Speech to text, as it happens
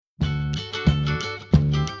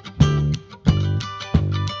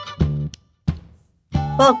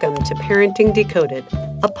Welcome to Parenting Decoded,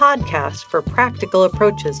 a podcast for practical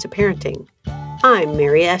approaches to parenting. I'm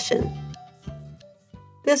Mary Eschen.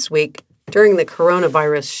 This week, during the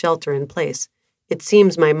coronavirus shelter-in-place, it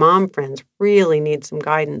seems my mom friends really need some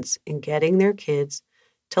guidance in getting their kids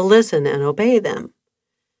to listen and obey them.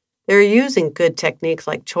 They're using good techniques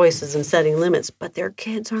like choices and setting limits, but their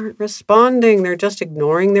kids aren't responding. They're just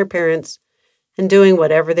ignoring their parents and doing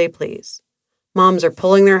whatever they please. Moms are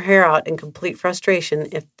pulling their hair out in complete frustration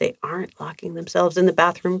if they aren't locking themselves in the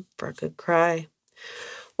bathroom for a good cry.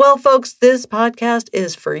 Well, folks, this podcast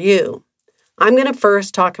is for you. I'm going to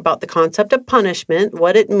first talk about the concept of punishment,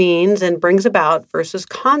 what it means and brings about versus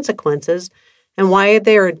consequences, and why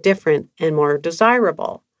they are different and more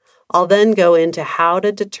desirable. I'll then go into how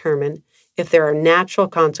to determine if there are natural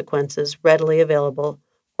consequences readily available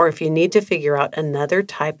or if you need to figure out another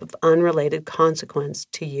type of unrelated consequence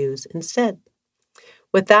to use instead.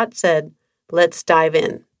 With that said, let's dive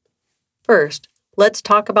in. First, let's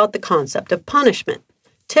talk about the concept of punishment.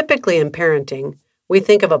 Typically in parenting, we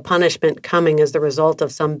think of a punishment coming as the result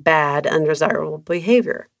of some bad, undesirable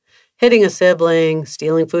behavior. Hitting a sibling,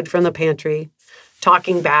 stealing food from the pantry,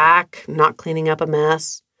 talking back, not cleaning up a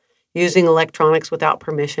mess, using electronics without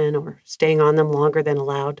permission or staying on them longer than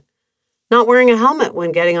allowed, not wearing a helmet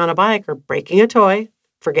when getting on a bike or breaking a toy,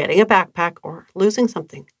 forgetting a backpack, or losing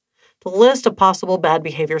something. The list of possible bad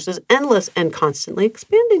behaviors is endless and constantly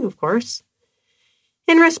expanding, of course.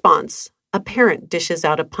 In response, a parent dishes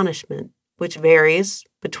out a punishment, which varies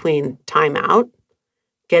between timeout,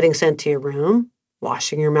 getting sent to your room,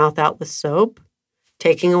 washing your mouth out with soap,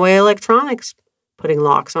 taking away electronics, putting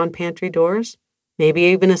locks on pantry doors, maybe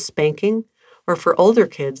even a spanking, or for older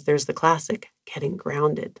kids, there's the classic, getting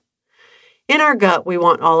grounded. In our gut, we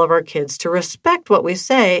want all of our kids to respect what we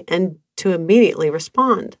say and to immediately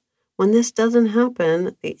respond. When this doesn't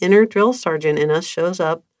happen, the inner drill sergeant in us shows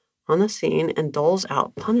up on the scene and doles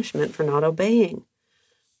out punishment for not obeying.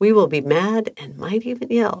 We will be mad and might even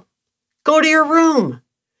yell, "Go to your room!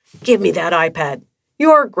 Give me that iPad!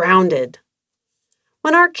 You're grounded!"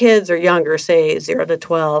 When our kids are younger, say 0 to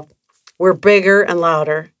 12, we're bigger and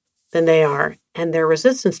louder than they are, and their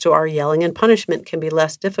resistance to our yelling and punishment can be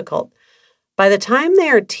less difficult. By the time they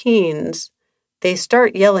are teens, they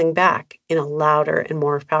start yelling back in a louder and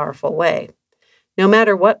more powerful way. No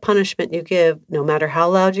matter what punishment you give, no matter how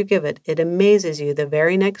loud you give it, it amazes you the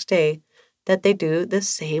very next day that they do the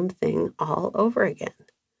same thing all over again.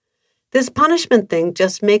 This punishment thing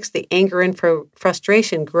just makes the anger and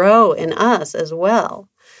frustration grow in us as well.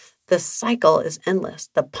 The cycle is endless.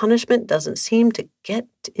 The punishment doesn't seem to get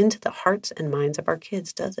into the hearts and minds of our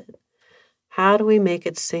kids, does it? How do we make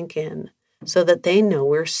it sink in so that they know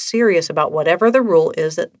we're serious about whatever the rule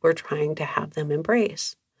is that we're trying to have them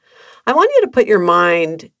embrace? I want you to put your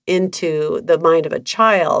mind into the mind of a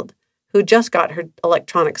child who just got her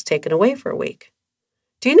electronics taken away for a week.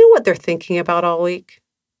 Do you know what they're thinking about all week?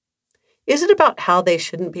 Is it about how they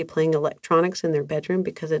shouldn't be playing electronics in their bedroom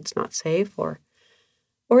because it's not safe, or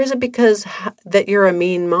is it because that you're a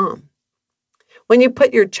mean mom? When you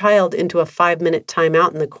put your child into a 5-minute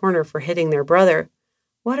timeout in the corner for hitting their brother,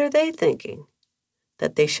 what are they thinking?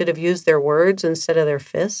 That they should have used their words instead of their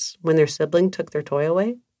fists when their sibling took their toy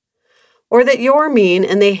away? Or that you're mean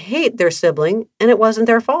and they hate their sibling and it wasn't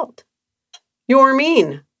their fault? You're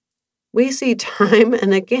mean. We see time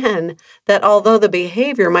and again that although the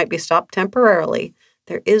behavior might be stopped temporarily,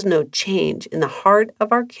 there is no change in the heart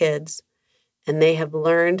of our kids, and they have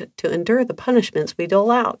learned to endure the punishments we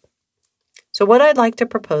dole out. So what I'd like to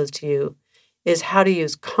propose to you is how to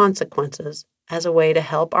use consequences as a way to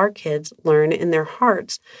help our kids learn in their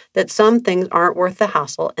hearts that some things aren't worth the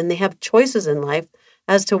hassle and they have choices in life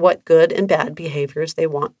as to what good and bad behaviors they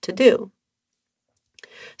want to do.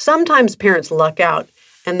 Sometimes parents luck out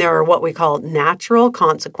and there are what we call natural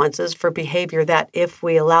consequences for behavior that, if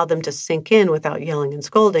we allow them to sink in without yelling and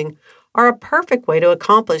scolding, are a perfect way to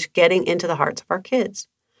accomplish getting into the hearts of our kids.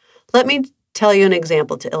 Let me tell you an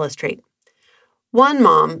example to illustrate. One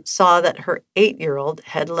mom saw that her 8-year-old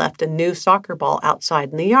had left a new soccer ball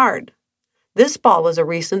outside in the yard. This ball was a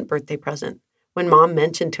recent birthday present. When mom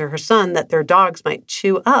mentioned to her son that their dogs might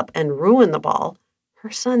chew up and ruin the ball,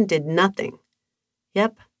 her son did nothing.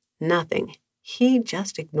 Yep, nothing. He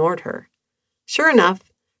just ignored her. Sure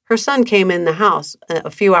enough, her son came in the house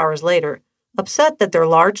a few hours later, upset that their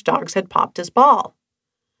large dogs had popped his ball.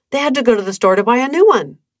 They had to go to the store to buy a new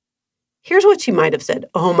one. Here's what she might have said.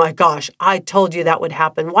 "Oh my gosh, I told you that would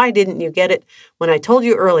happen. Why didn't you get it when I told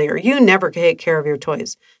you earlier? You never take care of your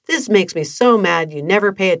toys. This makes me so mad. You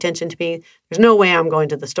never pay attention to me. There's no way I'm going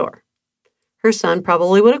to the store." Her son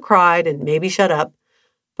probably would have cried and maybe shut up,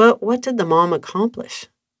 But what did the mom accomplish?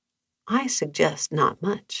 I suggest not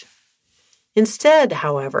much. Instead,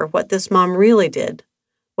 however, what this mom really did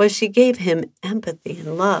was she gave him empathy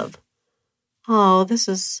and love. Oh, this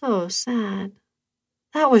is so sad.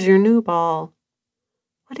 That was your new ball.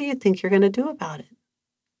 What do you think you're going to do about it?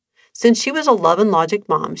 Since she was a love and logic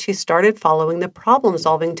mom, she started following the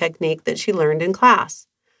problem-solving technique that she learned in class.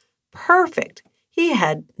 Perfect. He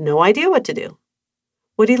had no idea what to do.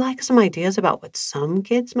 Would he like some ideas about what some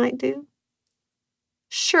kids might do?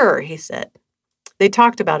 Sure, he said. They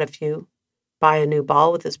talked about a few. Buy a new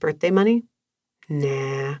ball with his birthday money?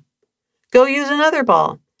 Nah. Go use another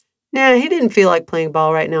ball? Nah, he didn't feel like playing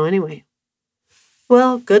ball right now anyway.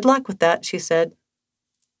 Well, good luck with that, she said.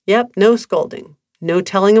 Yep, no scolding. No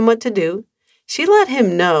telling him what to do. She let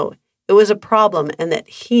him know it was a problem and that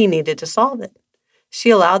he needed to solve it.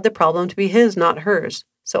 She allowed the problem to be his, not hers.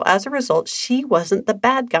 So as a result, she wasn't the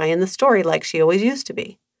bad guy in the story like she always used to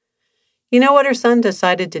be. You know what her son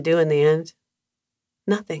decided to do in the end?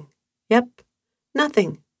 Nothing. Yep,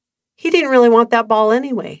 nothing. He didn't really want that ball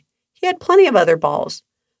anyway. He had plenty of other balls.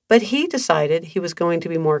 But he decided he was going to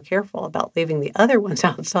be more careful about leaving the other ones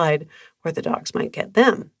outside where the dogs might get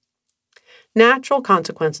them. Natural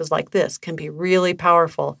consequences like this can be really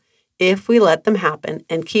powerful if we let them happen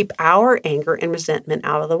and keep our anger and resentment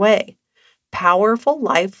out of the way. Powerful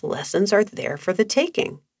life lessons are there for the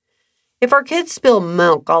taking. If our kids spill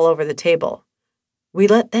milk all over the table, we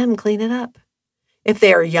let them clean it up. If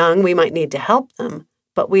they are young, we might need to help them,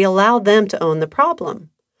 but we allow them to own the problem.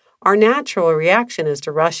 Our natural reaction is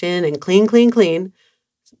to rush in and clean,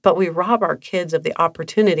 but we rob our kids of the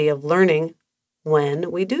opportunity of learning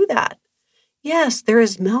when we do that. Yes, there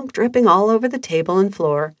is milk dripping all over the table and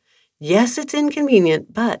floor. Yes, it's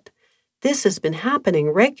inconvenient, but this has been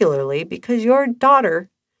happening regularly because your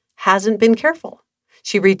daughter hasn't been careful.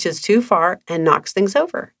 She reaches too far and knocks things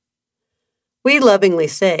over. We lovingly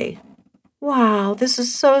say, "Wow, this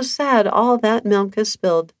is so sad, all that milk is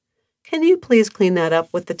spilled. Can you please clean that up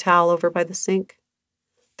with the towel over by the sink?"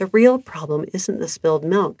 The real problem isn't the spilled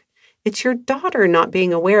milk. It's your daughter not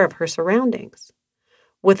being aware of her surroundings.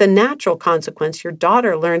 With a natural consequence, your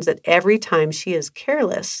daughter learns that every time she is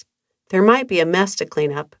careless, there might be a mess to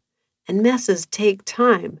clean up, and messes take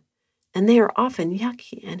time, and they are often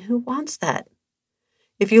yucky, and who wants that?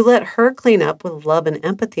 If you let her clean up with love and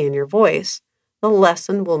empathy in your voice, the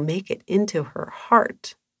lesson will make it into her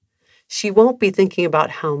heart. She won't be thinking about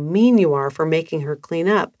how mean you are for making her clean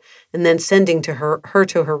up and then sending her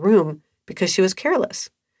to her room because she was careless.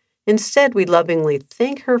 Instead, we lovingly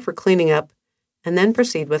thank her for cleaning up and then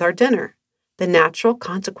proceed with our dinner. The natural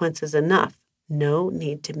consequence is enough. No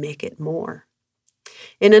need to make it more.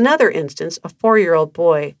 In another instance, a 4-year-old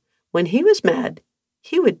boy, when he was mad,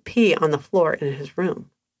 he would pee on the floor in his room.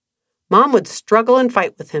 Mom would struggle and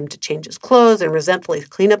fight with him to change his clothes and resentfully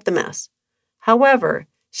clean up the mess. However,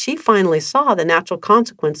 she finally saw the natural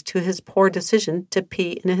consequence to his poor decision to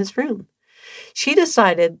pee in his room. She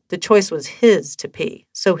decided the choice was his to pee,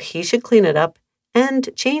 so he should clean it up and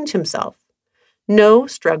change himself. No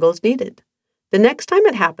struggles needed. The next time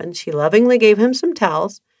it happened, she lovingly gave him some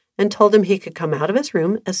towels and told him he could come out of his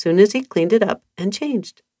room as soon as he cleaned it up and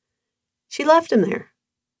changed. She left him there.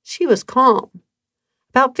 She was calm.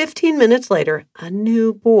 About 15 minutes later, a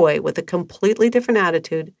new boy with a completely different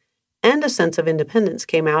attitude and a sense of independence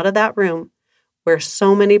came out of that room where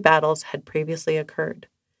so many battles had previously occurred.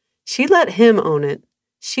 She let him own it.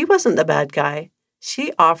 She wasn't the bad guy.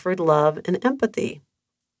 She offered love and empathy.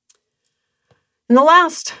 In the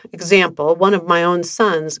last example, one of my own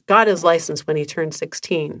sons got his license when he turned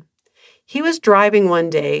 16. He was driving one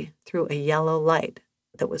day through a yellow light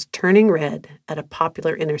that was turning red at a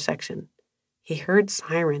popular intersection. He heard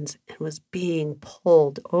sirens and was being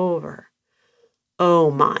pulled over.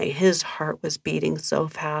 Oh my, his heart was beating so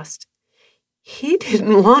fast. He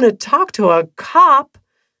didn't want to talk to a cop.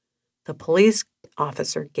 The police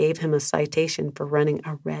officer gave him a citation for running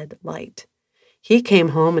a red light. He came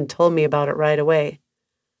home and told me about it right away.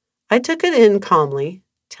 I took it in calmly,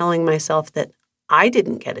 telling myself that I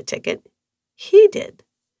didn't get a ticket. He did.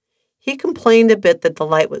 He complained a bit that the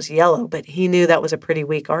light was yellow, but he knew that was a pretty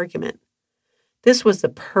weak argument. This was the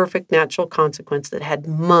perfect natural consequence that had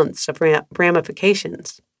months of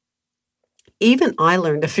ramifications. Even I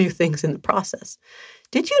learned a few things in the process.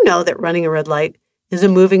 Did you know that running a red light is a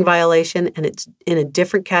moving violation and it's in a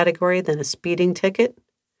different category than a speeding ticket?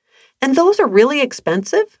 And those are really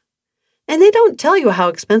expensive. And they don't tell you how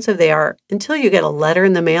expensive they are until you get a letter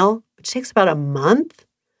in the mail, which takes about a month.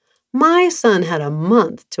 My son had a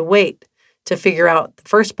month to wait to figure out the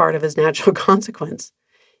first part of his natural consequence.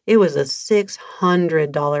 It was a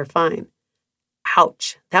 $600 fine.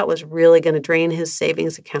 Ouch, that was really going to drain his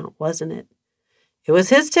savings account, wasn't it? It was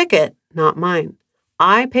his ticket, not mine.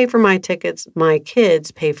 I pay for my tickets, my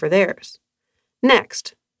kids pay for theirs.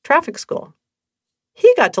 Next, traffic school.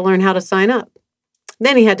 He got to learn how to sign up.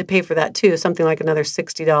 Then he had to pay for that too, something like another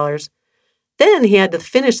 $60. Then he had to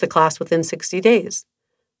finish the class within 60 days.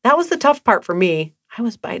 That was the tough part for me. I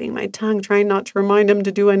was biting my tongue, trying not to remind him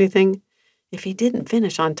to do anything. If he didn't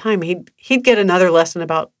finish on time, he'd get another lesson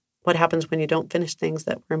about what happens when you don't finish things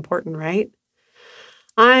that were important, right?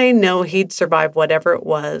 I know he'd survive whatever it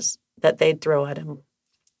was that they'd throw at him.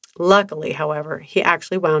 Luckily, however, he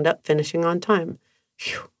actually wound up finishing on time.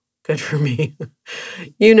 Phew, good for me.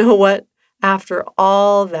 You know what? After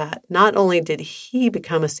all that, not only did he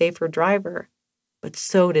become a safer driver, but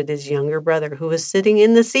so did his younger brother, who was sitting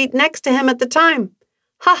in the seat next to him at the time.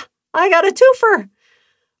 Ha! I got a twofer!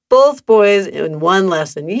 Both boys in one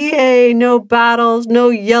lesson. Yay! No battles, no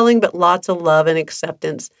yelling, but lots of love and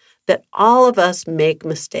acceptance that all of us make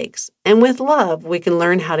mistakes. And with love, we can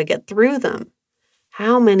learn how to get through them.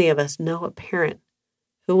 How many of us know a parent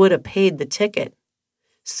who would have paid the ticket,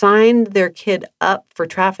 signed their kid up for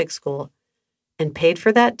traffic school, and paid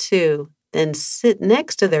for that too, then sit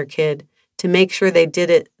next to their kid to make sure they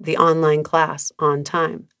did the online class on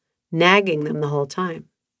time, nagging them the whole time?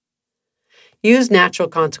 Use natural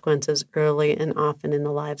consequences early and often in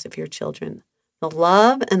the lives of your children. The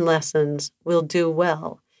love and lessons will do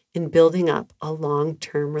well in building up a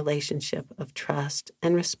long-term relationship of trust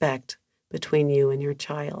and respect between you and your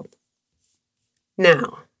child.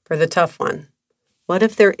 Now, for the tough one. What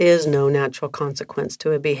if there is no natural consequence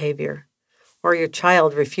to a behavior, or your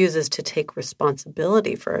child refuses to take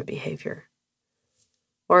responsibility for a behavior?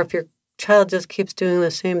 Or if your child just keeps doing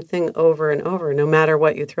the same thing over and over, no matter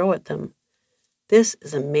what you throw at them? This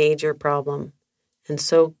is a major problem and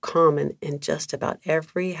so common in just about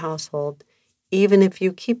every household, even if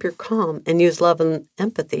you keep your calm and use love and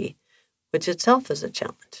empathy, which itself is a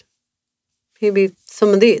challenge. Maybe some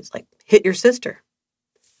of these, like hit your sister,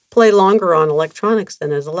 play longer on electronics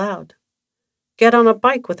than is allowed, get on a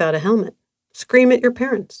bike without a helmet, scream at your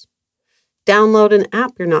parents, download an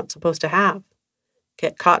app you're not supposed to have,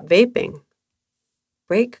 get caught vaping,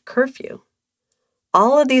 break curfew.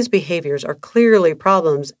 All of these behaviors are clearly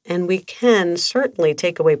problems, and we can certainly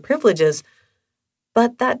take away privileges,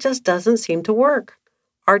 but that just doesn't seem to work.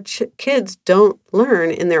 Our kids don't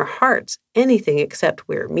learn in their hearts anything except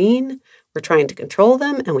we're mean, we're trying to control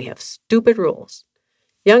them, and we have stupid rules.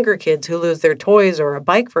 Younger kids who lose their toys or a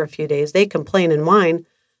bike for a few days, they complain and whine,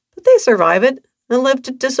 but they survive it and live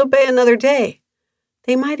to disobey another day.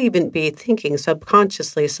 They might even be thinking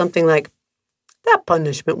subconsciously something like, that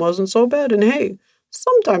punishment wasn't so bad, and hey,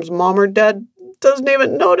 sometimes mom or dad doesn't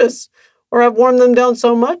even notice, or I've worn them down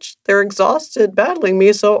so much, they're exhausted battling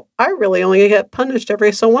me, so I really only get punished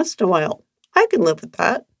every so once in a while. I can live with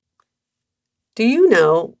that. Do you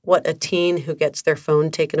know what a teen who gets their phone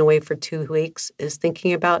taken away for 2 weeks is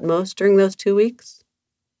thinking about most during those 2 weeks?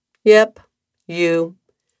 Yep, you.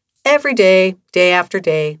 Every day, day after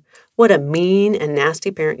day, what a mean and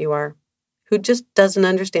nasty parent you are, who just doesn't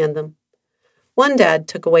understand them. One dad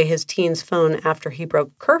took away his teen's phone after he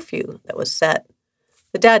broke curfew that was set.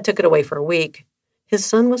 The dad took it away for a week. His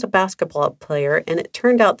son was a basketball player, and it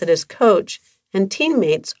turned out that his coach and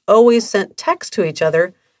teammates always sent texts to each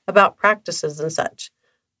other about practices and such.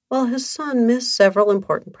 Well, his son missed several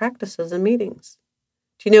important practices and meetings.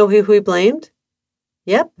 Do you know who he blamed?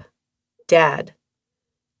 Yep, Dad.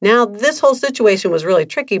 Now, this whole situation was really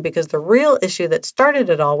tricky because the real issue that started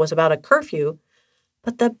it all was about a curfew,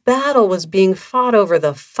 but the battle was being fought over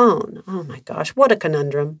the phone. Oh my gosh, what a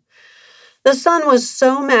conundrum. The son was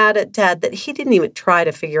so mad at Dad that he didn't even try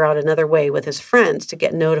to figure out another way with his friends to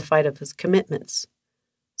get notified of his commitments.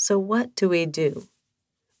 So what do?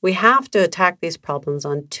 We have to attack these problems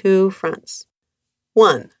on 2 fronts.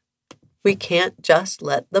 1, we can't just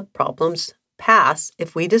let the problems pass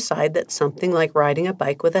if we decide that something like riding a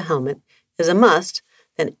bike with a helmet is a must,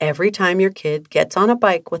 then every time your kid gets on a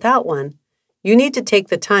bike without one, you need to take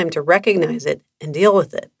the time to recognize it and deal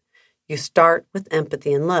with it. You start with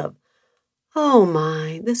empathy and love. Oh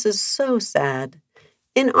my, this is so sad.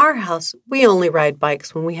 In our house, we only ride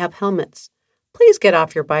bikes when we have helmets. Please get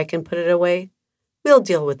off your bike and put it away. We'll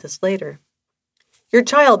deal with this later. Your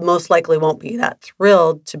child most likely won't be that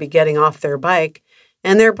thrilled to be getting off their bike,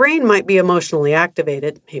 and their brain might be emotionally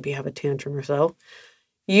activated, maybe have a tantrum or so.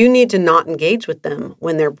 You need to not engage with them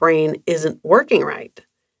when their brain isn't working right.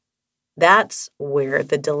 That's where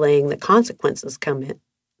the delaying the consequences come in.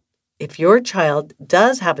 If your child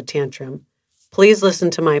does have a tantrum, please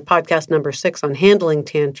listen to my podcast number 6 on handling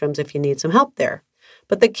tantrums if you need some help there.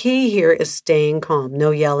 But the key here is staying calm,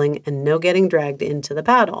 no yelling, and no getting dragged into the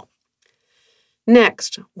battle.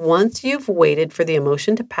 Next, once you've waited for the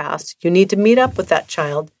emotion to pass, you need to meet up with that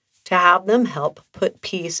child to have them help put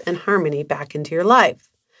peace and harmony back into your life.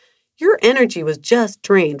 Your energy was just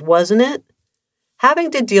drained, wasn't it?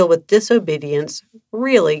 Having to deal with disobedience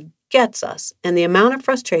really gets us, and the amount of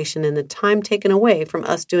frustration and the time taken away from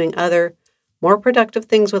us doing other, more productive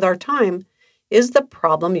things with our time is the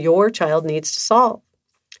problem your child needs to solve.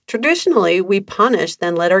 Traditionally, we punish,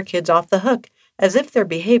 then let our kids off the hook, as if their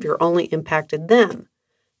behavior only impacted them.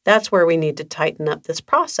 That's where we need to tighten up this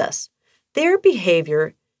process. Their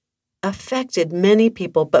behavior affected many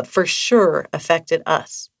people, but for sure affected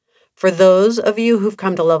us. For those of you who've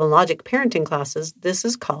come to Love and Logic parenting classes, this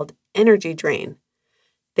is called energy drain.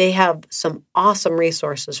 They have some awesome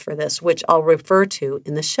resources for this, which I'll refer to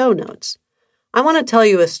in the show notes. I want to tell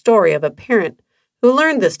you a story of a parent who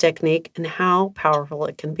learned this technique and how powerful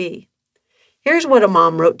it can be. Here's what a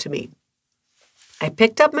mom wrote to me. I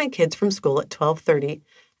picked up my kids from school at 12:30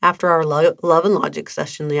 after our Love and Logic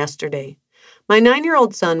session yesterday. My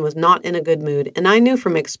 9-year-old son was not in a good mood, and I knew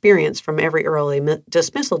from experience from every early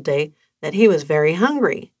dismissal day that he was very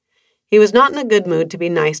hungry. He was not in a good mood to be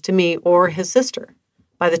nice to me or his sister.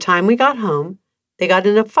 By the time we got home, they got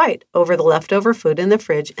in a fight over the leftover food in the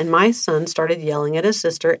fridge, and my son started yelling at his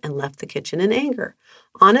sister and left the kitchen in anger.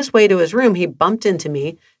 On his way to his room, he bumped into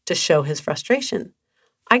me to show his frustration.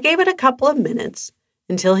 I gave it a couple of minutes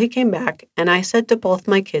until he came back, and I said to both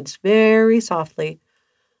my kids very softly,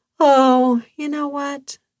 "Oh, you know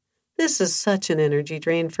what? This is such an energy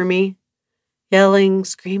drain for me. Yelling,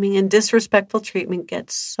 screaming, and disrespectful treatment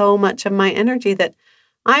gets so much of my energy that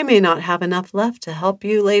I may not have enough left to help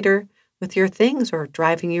you later with your things or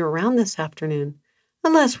driving you around this afternoon,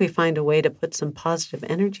 unless we find a way to put some positive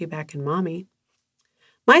energy back in Mommy."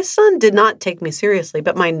 My son did not take me seriously,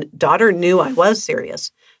 but my daughter knew I was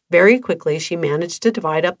serious. Very quickly, she managed to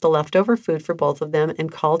divide up the leftover food for both of them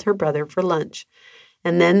and called her brother for lunch,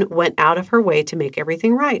 and then went out of her way to make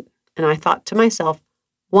everything right. And I thought to myself,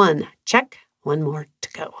 one, check, one more to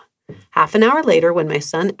go. Half an hour later, when my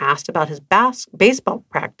son asked about his baseball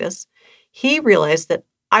practice, he realized that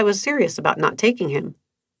I was serious about not taking him.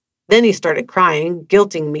 Then he started crying,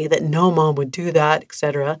 guilting me that no mom would do that,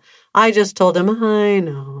 etc. I just told him, I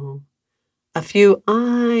know. A few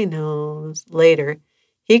I knows later,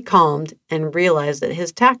 he calmed and realized that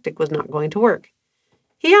his tactic was not going to work.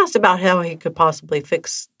 He asked about how he could possibly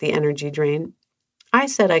fix the energy drain. I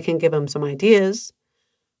said I can give him some ideas.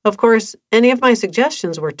 Of course, any of my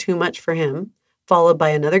suggestions were too much for him, followed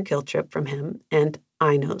by another guilt trip from him and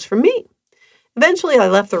I knows from me. Eventually, I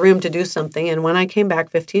left the room to do something, and when I came back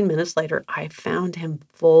 15 minutes later, I found him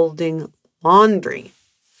folding laundry.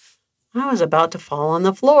 I was about to fall on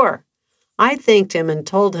the floor. I thanked him and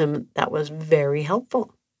told him that was very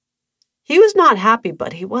helpful. He was not happy,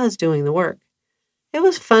 but he was doing the work. It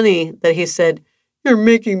was funny that he said, "You're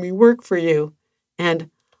making me work for you," and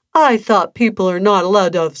 "I thought people are not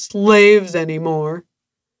allowed to have slaves anymore."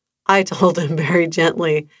 I told him very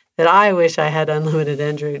gently that I wish I had unlimited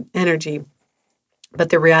energy, but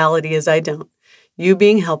the reality is I don't. You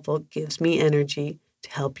being helpful gives me energy to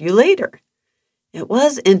help you later. It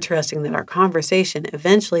was interesting that our conversation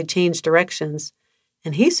eventually changed directions,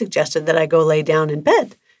 and he suggested that I go lay down in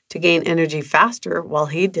bed to gain energy faster while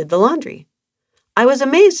he did the laundry. I was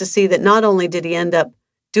amazed to see that not only did he end up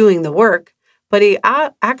doing the work, but he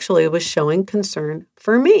actually was showing concern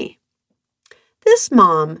for me. This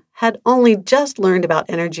mom had only just learned about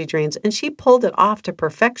energy drains, and she pulled it off to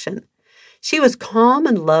perfection. She was calm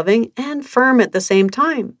and loving and firm at the same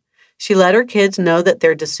time. She let her kids know that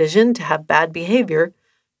their decision to have bad behavior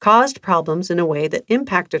caused problems in a way that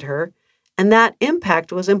impacted her, and that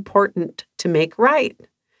impact was important to make right.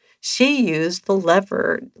 She used the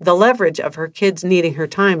leverage of her kids needing her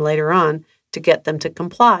time later on to get them to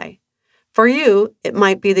comply. For you, it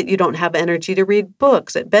might be that you don't have energy to read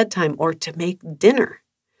books at bedtime or to make dinner.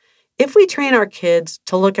 If we train our kids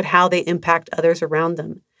to look at how they impact others around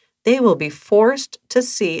them, they will be forced to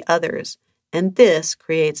see others, and this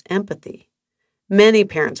creates empathy. Many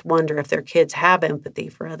parents wonder if their kids have empathy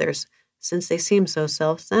for others since they seem so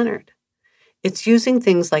self-centered. It's using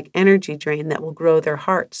things like energy drain that will grow their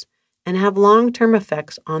hearts and have long-term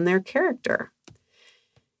effects on their character.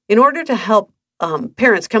 In order to help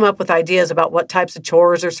parents come up with ideas about what types of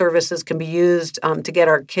chores or services can be used to get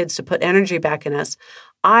our kids to put energy back in us,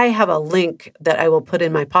 I have a link that I will put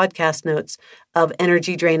in my podcast notes of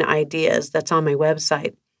energy drain ideas that's on my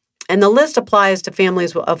website. And the list applies to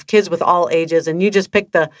families of kids with all ages, and you just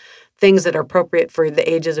pick the things that are appropriate for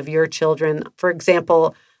the ages of your children. For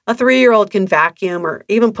example, A 3-year-old can vacuum or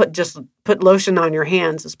even put lotion on your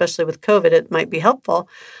hands, especially with COVID. It might be helpful.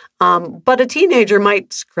 But a teenager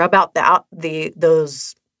might scrub out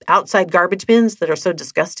those outside garbage bins that are so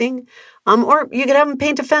disgusting. Or you could have them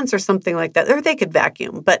paint a fence or something like that. Or they could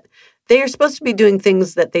vacuum. But they are supposed to be doing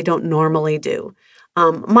things that they don't normally do.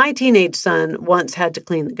 My teenage son once had to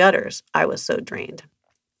clean the gutters. I was so drained.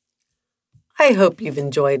 I hope you've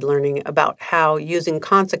enjoyed learning about how using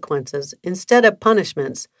consequences instead of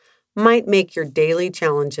punishments might make your daily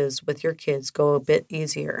challenges with your kids go a bit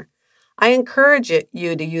easier. I encourage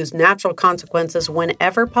you to use natural consequences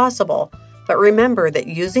whenever possible, but remember that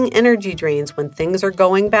using energy drains when things are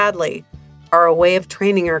going badly are a way of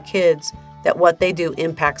training our kids that what they do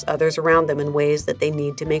impacts others around them in ways that they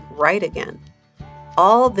need to make right again.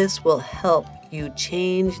 All this will help you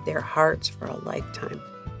change their hearts for a lifetime.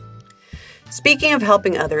 Speaking of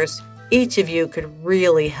helping others, each of you could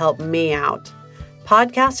really help me out.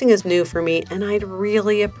 Podcasting is new for me, and I'd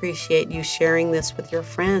really appreciate you sharing this with your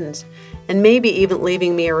friends and maybe even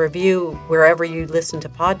leaving me a review wherever you listen to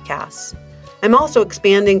podcasts. I'm also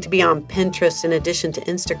expanding to be on Pinterest in addition to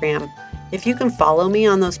Instagram. If you can follow me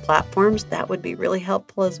on those platforms, that would be really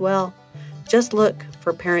helpful as well. Just look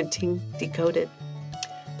for Parenting Decoded.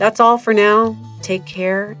 That's all for now. Take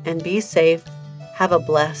care and be safe. Have a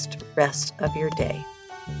blessed rest of your day.